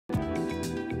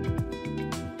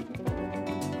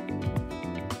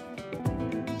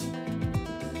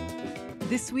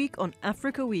This week on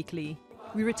Africa Weekly,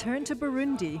 we return to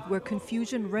Burundi, where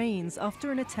confusion reigns after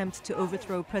an attempt to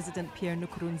overthrow President Pierre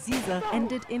Nkurunziza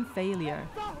ended in failure.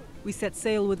 We set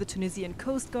sail with the Tunisian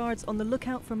coast guards on the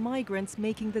lookout for migrants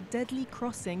making the deadly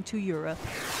crossing to Europe.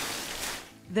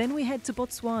 Then we head to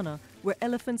Botswana, where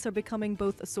elephants are becoming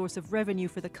both a source of revenue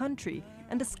for the country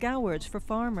and a scourge for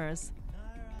farmers.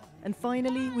 And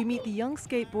finally, we meet the young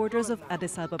skateboarders of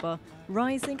Addis Ababa,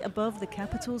 rising above the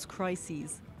capital's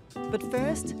crises. But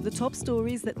first, the top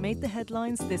stories that made the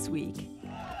headlines this week.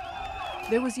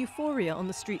 There was euphoria on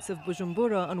the streets of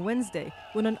Bujumbura on Wednesday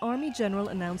when an army general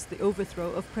announced the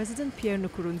overthrow of President Pierre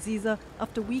Nkurunziza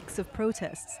after weeks of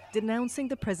protests, denouncing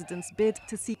the president's bid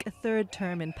to seek a third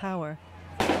term in power.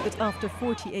 But after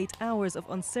 48 hours of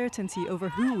uncertainty over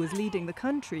who was leading the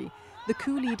country, the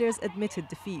coup leaders admitted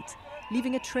defeat,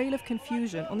 leaving a trail of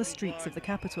confusion on the streets of the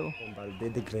capital.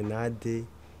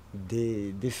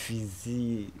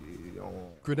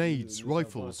 Grenades,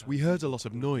 rifles, we heard a lot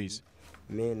of noise.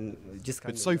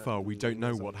 But so far we don't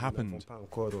know what happened.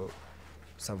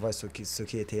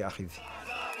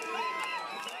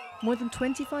 More than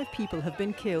 25 people have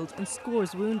been killed and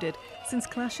scores wounded since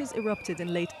clashes erupted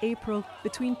in late April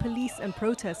between police and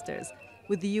protesters,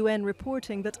 with the UN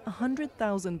reporting that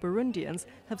 100,000 Burundians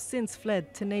have since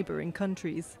fled to neighbouring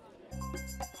countries.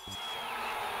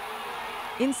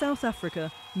 In South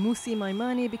Africa, Mmusi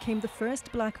Maimane became the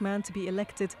first black man to be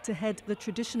elected to head the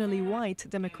traditionally white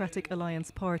Democratic Alliance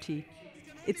Party.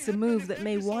 It's a move that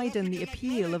may widen the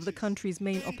appeal of the country's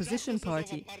main opposition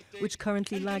party, which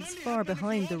currently lags far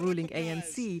behind the ruling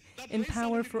ANC, in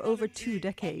power for over 2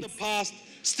 decades. The past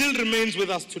still remains with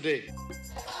us today.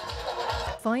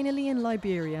 Finally, in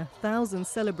Liberia, thousands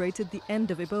celebrated the end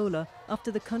of Ebola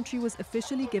after the country was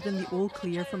officially given the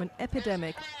all-clear from an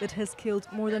epidemic that has killed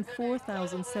more than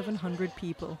 4,700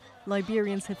 people.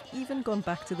 Liberians have even gone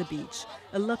back to the beach,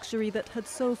 a luxury that had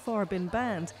so far been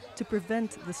banned to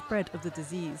prevent the spread of the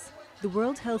disease. The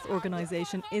World Health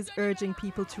Organization is urging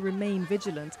people to remain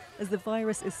vigilant as the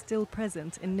virus is still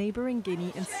present in neighboring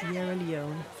Guinea and Sierra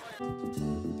Leone.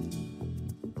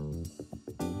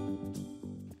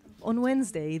 On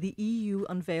Wednesday, the EU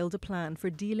unveiled a plan for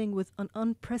dealing with an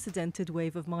unprecedented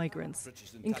wave of migrants,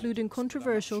 including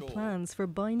controversial plans for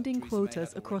binding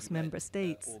quotas across member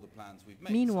states.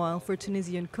 Meanwhile, for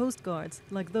Tunisian coast guards,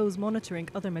 like those monitoring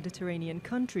other Mediterranean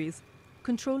countries,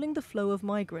 controlling the flow of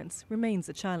migrants remains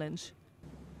a challenge.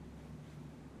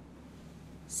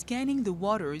 Scanning the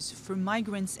waters for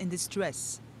migrants in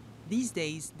distress. These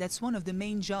days, that's one of the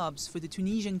main jobs for the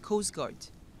Tunisian Coast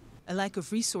Guard. A lack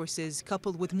of resources,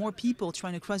 coupled with more people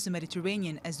trying to cross the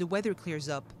Mediterranean as the weather clears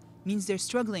up, means they're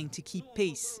struggling to keep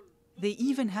pace. They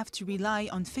even have to rely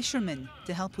on fishermen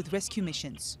to help with rescue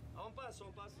missions.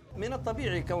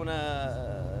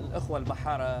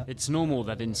 It's normal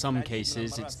that in some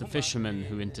cases it's the fishermen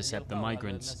who intercept the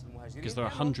migrants, because there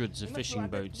are hundreds of fishing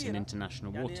boats in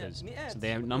international waters, so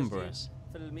they outnumber us.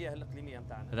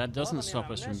 But that doesn't stop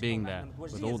us from being there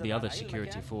with all the other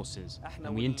security forces,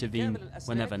 and we intervene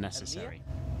whenever necessary.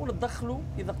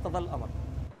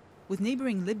 With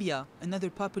neighboring Libya, another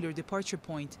popular departure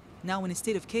point, now in a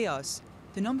state of chaos,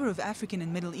 the number of African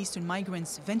and Middle Eastern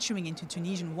migrants venturing into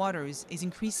Tunisian waters is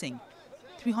increasing.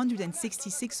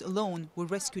 366 alone were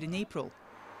rescued in April.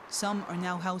 Some are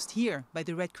now housed here by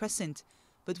the Red Crescent,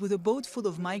 but with a boat full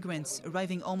of migrants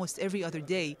arriving almost every other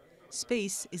day,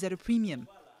 space is at a premium.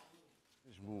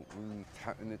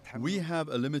 We have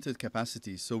a limited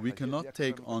capacity, so we cannot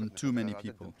take on too many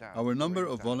people. Our number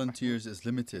of volunteers is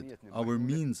limited, our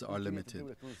means are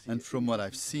limited, and from what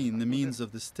I've seen, the means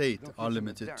of the state are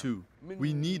limited too.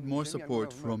 We need more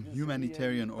support from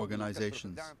humanitarian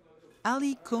organizations.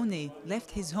 Ali Kone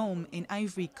left his home in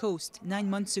Ivory Coast 9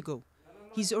 months ago.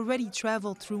 He's already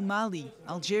traveled through Mali,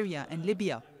 Algeria, and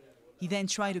Libya. He then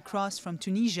tried to cross from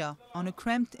Tunisia on a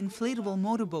cramped inflatable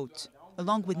motorboat,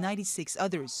 along with 96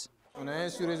 others.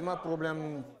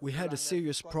 We had a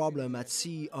serious problem at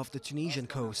sea off the Tunisian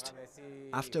coast.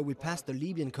 After we passed the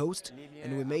Libyan coast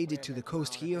and we made it to the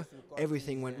coast here,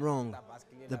 everything went wrong.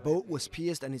 The boat was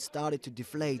pierced and it started to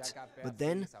deflate, but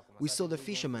then we saw the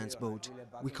fisherman's boat.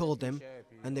 We called them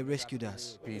and they rescued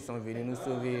us.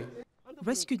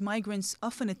 Rescued migrants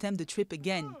often attempt the trip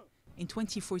again. In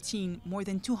 2014, more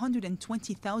than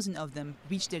 220,000 of them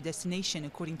reached their destination,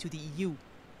 according to the EU.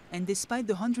 And despite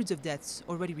the hundreds of deaths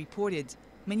already reported,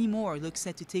 many more look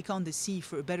set to take on the sea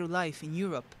for a better life in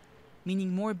Europe,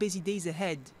 meaning more busy days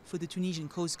ahead for the Tunisian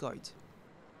Coast Guard.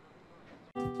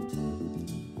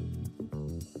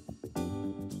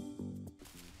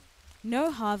 No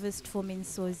harvest for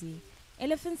Minsozi.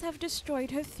 Elephants have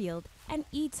destroyed her field and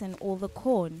eaten all the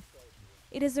corn.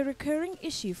 It is a recurring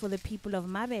issue for the people of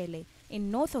Mabele in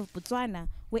north of Botswana,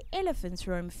 where elephants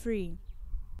roam free.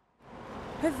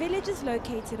 Her village is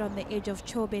located on the edge of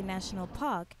Chobe National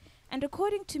Park, and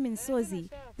according to Minsozi,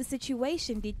 the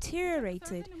situation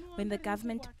deteriorated when the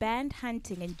government banned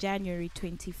hunting in January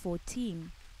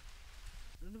 2014.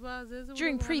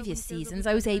 During previous seasons,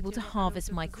 I was able to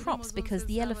harvest my crops because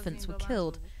the elephants were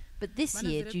killed. But this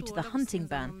year, due to the hunting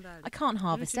ban, I can't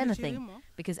harvest anything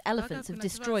because elephants have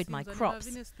destroyed my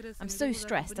crops. I'm so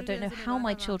stressed, I don't know how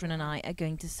my children and I are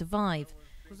going to survive.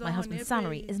 My husband's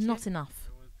salary is not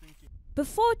enough.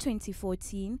 Before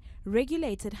 2014,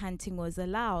 regulated hunting was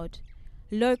allowed.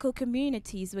 Local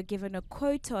communities were given a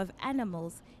quota of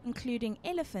animals, including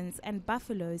elephants and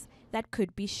buffaloes, that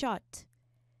could be shot.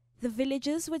 The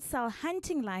villagers would sell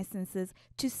hunting licenses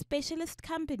to specialist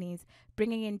companies,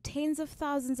 bringing in tens of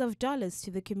thousands of dollars to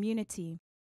the community.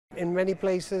 In many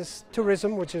places,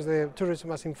 tourism, which is the tourism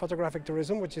as in photographic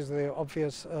tourism, which is the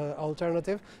obvious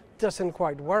alternative, doesn't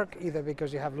quite work, either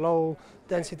because you have low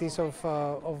densities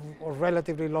or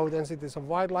relatively low densities of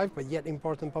wildlife, but yet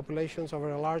important populations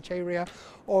over a large area,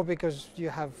 or because you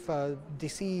have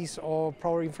disease or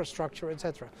poor infrastructure,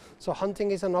 etc. So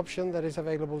hunting is an option that is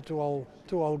available to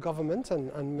all governments,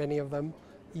 and many of them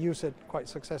use it quite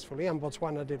successfully, and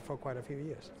Botswana did for quite a few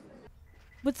years.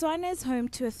 Botswana is home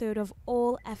to a third of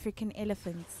all African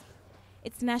elephants.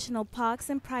 Its national parks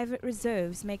and private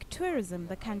reserves make tourism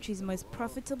the country's most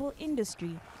profitable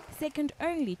industry, second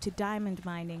only to diamond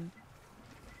mining.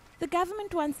 The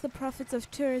government wants the profits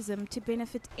of tourism to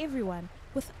benefit everyone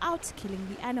without killing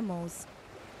the animals.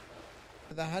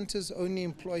 The hunters only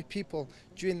employ people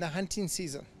during the hunting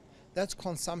season. That's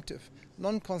consumptive.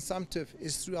 Non-consumptive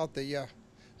is throughout the year.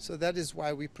 So that is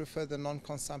why we prefer the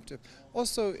non-consumptive.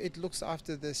 Also, it looks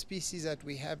after the species that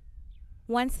we have.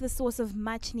 Once the source of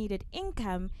much-needed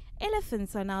income,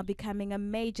 elephants are now becoming a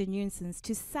major nuisance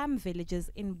to some villages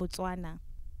in Botswana.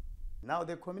 Now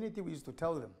the community, we used to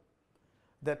tell them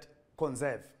that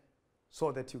conserve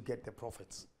so that you get the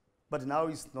profits. But now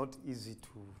it's not easy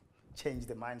to change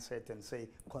the mindset and say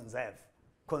conserve.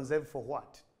 Conserve for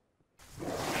what?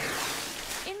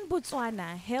 In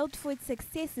Botswana, hailed for its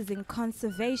successes in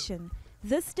conservation,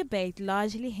 this debate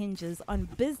largely hinges on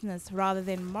business rather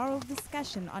than moral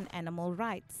discussion on animal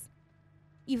rights.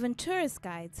 Even tourist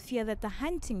guides fear that the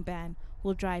hunting ban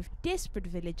will drive desperate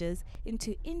villagers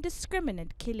into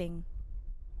indiscriminate killing.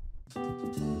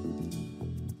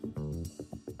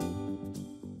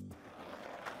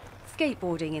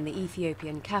 Skateboarding in the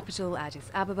Ethiopian capital, Addis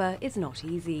Ababa, is not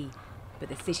easy, but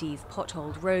the city's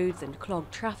potholed roads and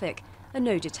clogged traffic are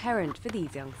no deterrent for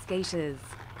these young skaters.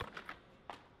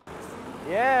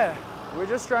 Yeah, we're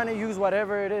just trying to use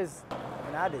whatever it is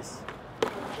in Addis.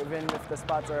 Even if the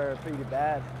spots are pretty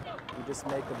bad, we just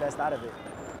make the best out of it.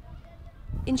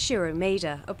 In Shiro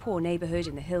Maida, a poor neighbourhood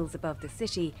in the hills above the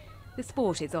city, the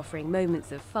sport is offering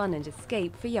moments of fun and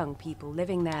escape for young people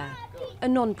living there. A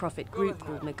non-profit group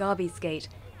called Mugabe Skate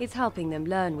is helping them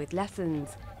learn with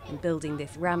lessons and building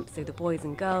this ramp so the boys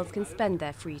and girls can spend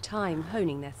their free time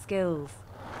honing their skills.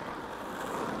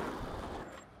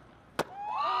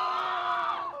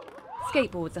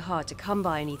 Skateboards are hard to come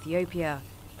by in Ethiopia,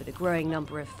 but the growing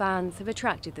number of fans have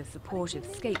attracted the support of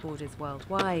skateboarders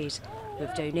worldwide, who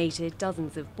have donated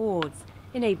dozens of boards,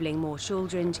 enabling more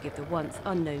children to give the once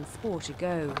unknown sport a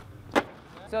go.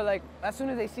 So as soon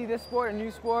as they see this sport, a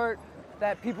new sport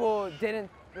that people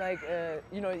didn't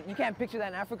you can't picture that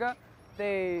in Africa,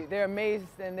 they're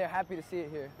amazed and they're happy to see it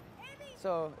here.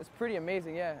 So it's pretty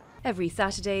amazing, yeah. Every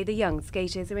Saturday, the young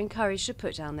skaters are encouraged to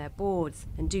put down their boards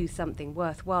and do something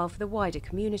worthwhile for the wider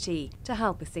community, to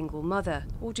help a single mother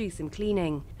or do some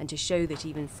cleaning, and to show that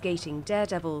even skating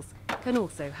daredevils can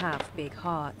also have big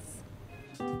hearts.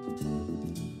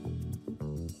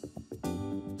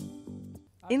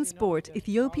 In sport,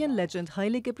 Ethiopian legend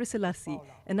Haile Gebrselassie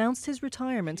announced his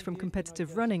retirement from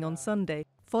competitive running on Sunday,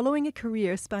 following a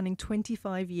career spanning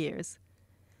 25 years.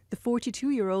 The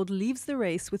 42-year-old leaves the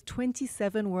race with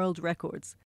 27 world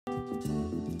records.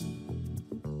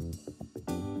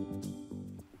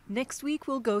 Next week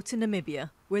we'll go to Namibia,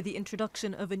 where the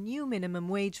introduction of a new minimum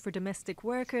wage for domestic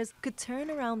workers could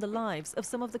turn around the lives of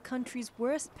some of the country's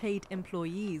worst paid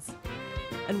employees.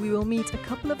 And we will meet a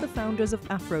couple of the founders of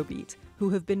Afrobeat, who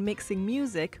have been mixing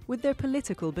music with their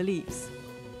political beliefs.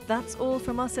 That's all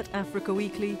from us at Africa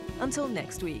Weekly. Until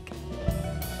next week.